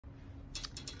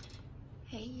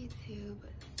Hey YouTube,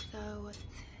 so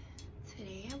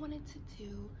today I wanted to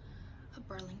do a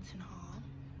Burlington haul.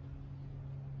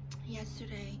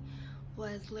 Yesterday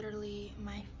was literally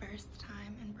my first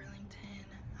time in Burlington.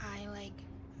 I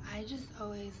just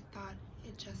always thought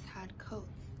it just had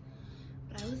coats,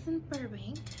 but I was in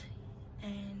Burbank,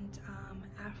 and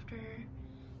after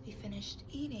we finished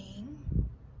eating,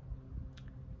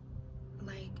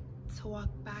 to walk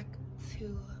back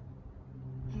to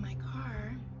my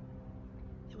car,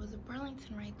 there was a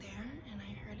Burlington right there, and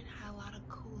I heard it had a lot of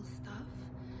cool stuff.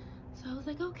 So I was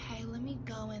like, okay, let me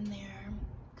go in there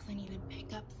because I need to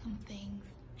pick up some things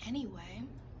anyway.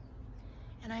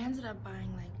 And I ended up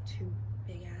buying like 2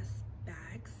 big ass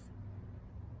bags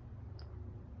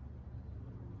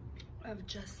of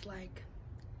just like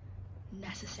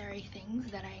necessary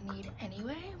things that I need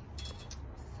anyway.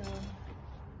 So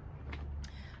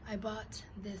I bought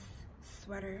this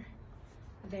sweater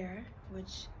there,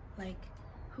 which, like,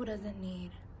 who doesn't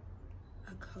need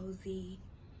a cozy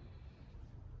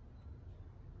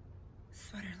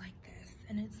sweater like this?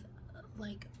 And it's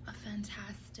like a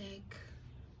fantastic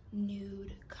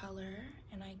nude color,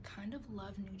 and I kind of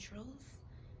love neutrals.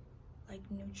 Like,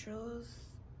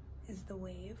 neutrals is the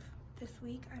wave this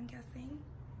week, I'm guessing.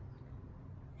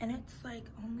 And it's like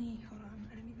only, hold on,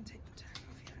 I didn't even take the tag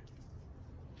off yet.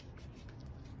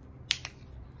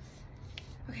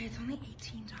 Okay, it's only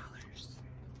 $18.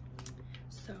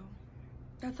 So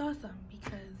that's awesome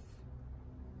because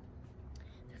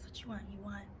that's what you want. You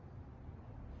want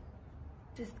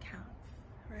discounts,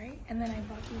 right? And then I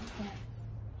bought these pants.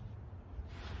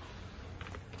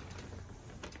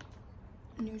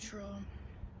 Neutral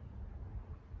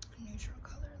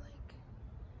color. Like,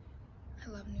 I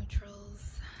love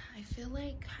neutrals. I feel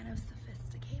like kind of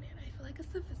sophisticated. I feel like a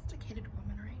sophisticated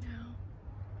woman right now.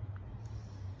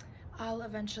 I'll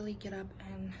eventually get up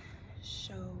and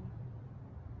show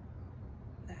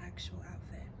the actual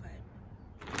outfit, but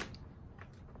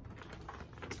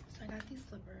so I got these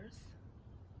slippers,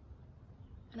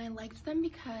 and I liked them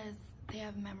because they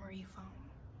have memory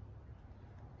foam,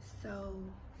 so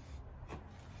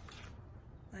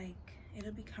like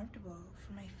it'll be comfortable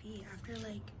for my feet after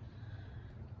like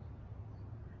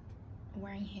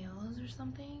wearing heels or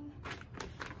something.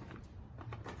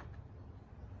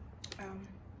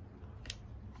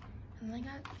 And I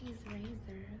got these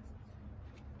razors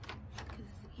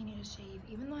because you need to shave.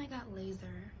 Even though I got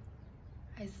laser,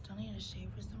 I still need to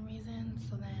shave for some reason.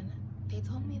 So then they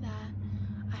told me that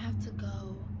I have to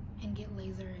go and get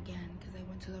laser again because I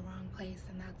went to the wrong place,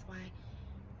 and that's why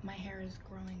my hair is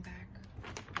growing back.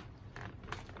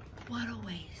 What a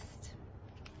waste.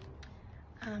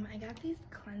 I got these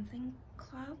cleansing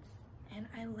cloths, and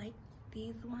I like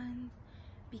these ones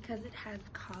because it has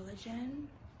collagen,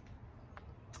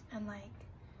 and like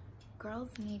girls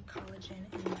need collagen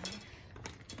in life.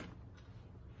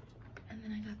 And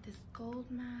then I got this gold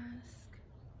mask.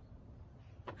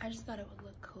 I just thought it would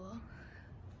look cool,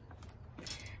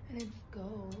 and it's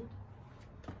gold.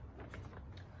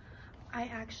 I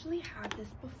actually had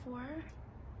this before,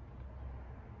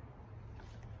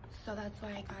 so that's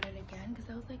why I got it again, because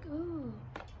I was like, ooh,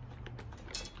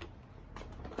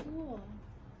 cool.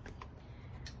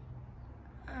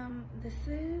 This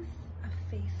is a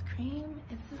face cream.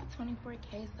 It says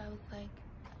 24K, so I was like,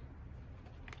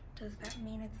 does that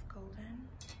mean it's golden?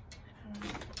 I don't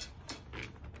know.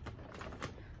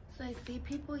 So I see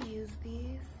people use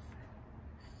these,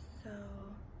 so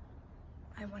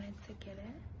I wanted to get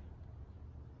it.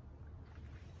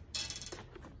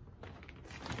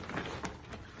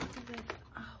 What is this?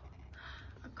 Oh,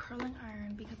 a curling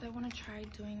iron, because I want to try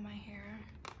doing my hair.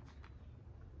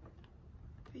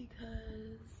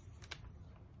 Because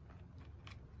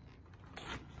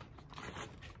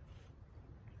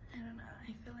I don't know, I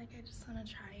feel like I just want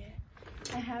to try it.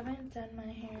 I haven't done my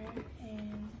hair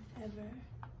in ever.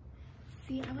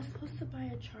 See, I was supposed to buy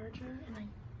a charger and I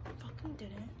fucking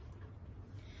didn't.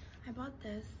 I bought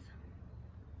this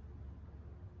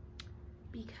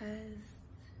because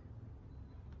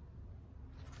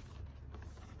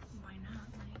why not?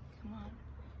 Like, come on.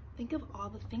 Think of all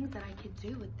the things that I could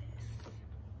do with this.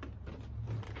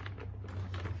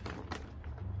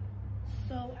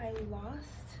 So I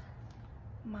lost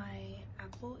my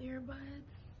Apple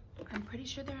earbuds. I'm pretty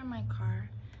sure they're in my car,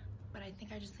 but I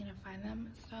think I just need to find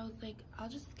them. So I was like, I'll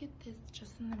just get this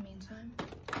just in the meantime.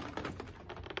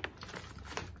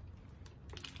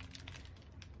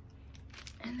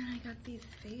 And then I got these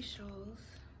facials.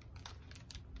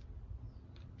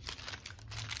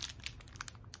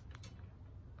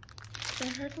 So I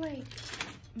heard like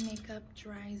makeup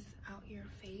dries out your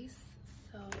face,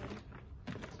 so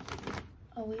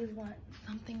always want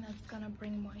something that's gonna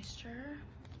bring moisture,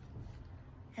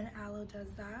 and aloe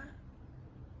does that.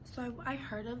 So I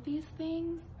heard of these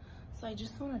things, so I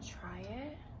just want to try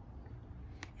it.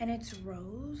 And it's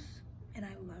rose, and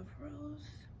I love rose.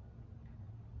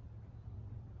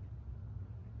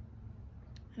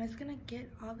 And it's gonna get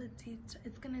all the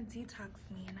it's gonna detox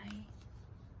me, and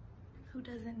who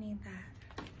doesn't need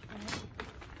that, right?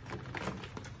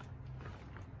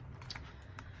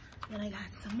 Then I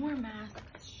got some more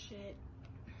masks, shit,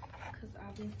 because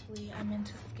obviously I'm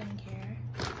into skincare.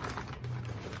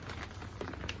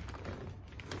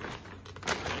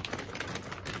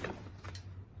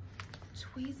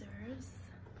 Tweezers.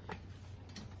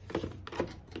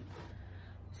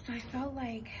 So I felt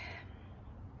like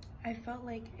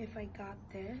if I got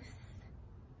this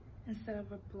instead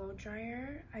of a blow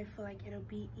dryer, I feel like it'll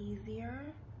be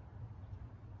easier,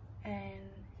 and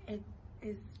it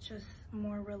is just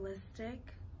more realistic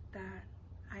that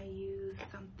I use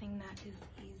something that is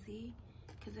easy,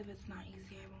 because if it's not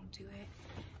easy, I won't do it.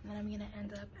 And then I'm gonna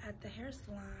end up at the hair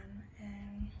salon,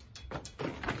 and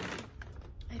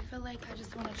I feel like I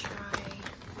just want to try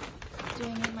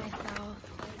doing it myself.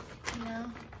 Like, you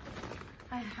know,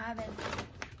 I haven't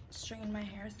straightened my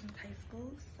hair since high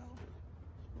school, so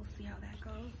we'll see how that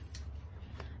goes.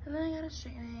 And then I got a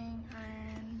straightening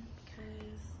iron,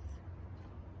 because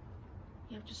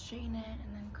you have to straighten it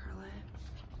and then curl it.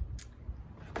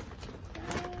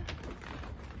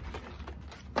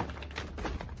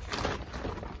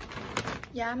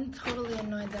 Yeah, I'm totally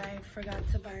annoyed that I forgot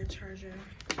to buy a charger.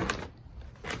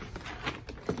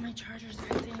 My charger's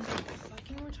acting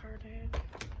fucking retarded.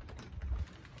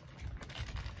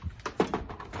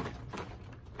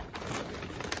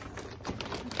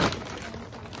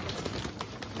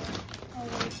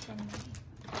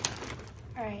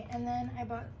 Alright, and then I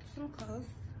bought some clothes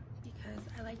because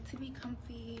I like to be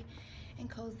comfy and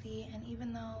cozy, and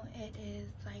even though it is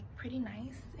like pretty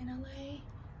nice in LA,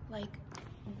 like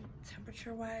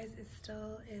temperature wise, it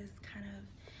still is kind of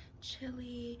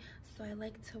chilly, so I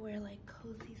like to wear like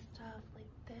cozy stuff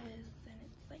like this, and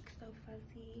it's like so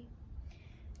fuzzy.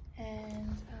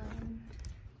 And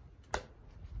I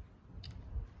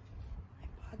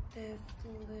bought this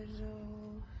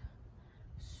little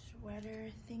sweater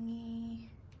thingy.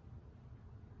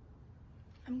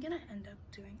 I'm gonna end up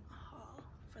doing a haul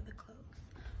for the clothes,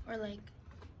 or like,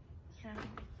 you know,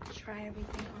 try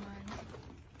everything on.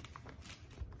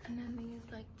 And then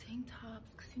these like tank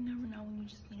tops, because you never know when you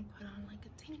just need to put on like a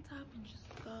tank top and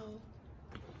just go.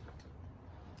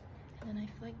 And then I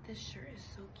feel like this shirt is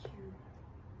so cute.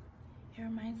 It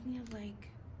reminds me of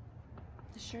like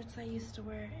the shirts I used to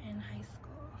wear in high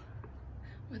school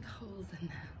with holes in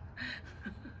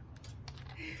them.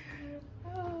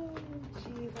 Oh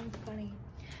jeez, I'm funny.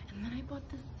 And then I bought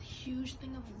this huge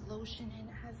thing of lotion, and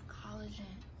it has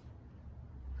collagen,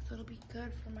 so it'll be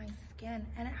good for my skin,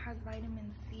 and it has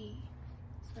vitamin C,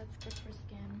 so that's good for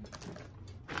skin.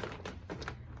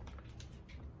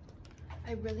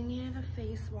 I really needed a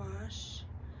face wash,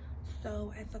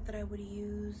 so I thought that I would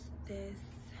use this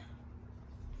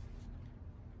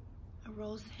a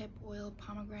rose hip oil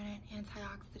pomegranate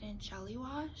antioxidant jelly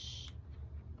wash.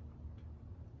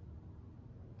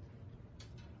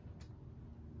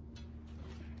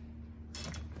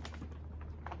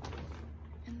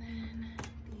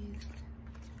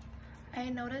 I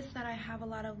noticed that I have a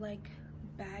lot of like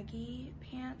baggy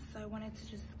pants, so I wanted to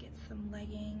just get some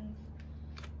leggings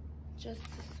just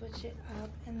to switch it up.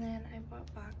 And then I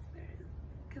bought boxers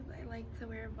because I like to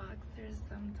wear boxers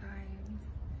sometimes.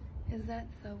 Is that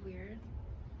so weird?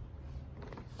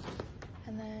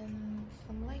 And then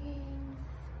some leggings,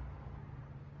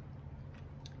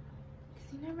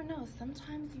 because you never know,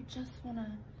 sometimes you just want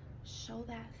to show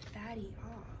that fatty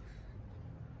off.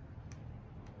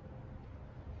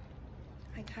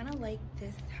 I kind of like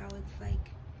this, how it's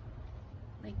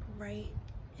like right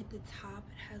at the top,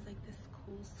 it has like this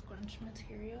cool scrunch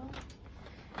material.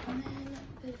 And then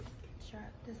this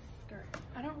skirt.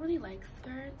 I don't really like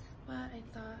skirts, but I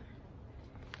thought,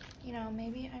 you know,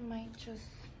 maybe I might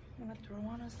just want to throw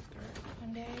on a skirt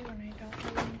one day when I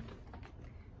don't really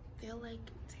feel like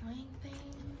doing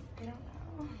things. I don't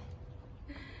know.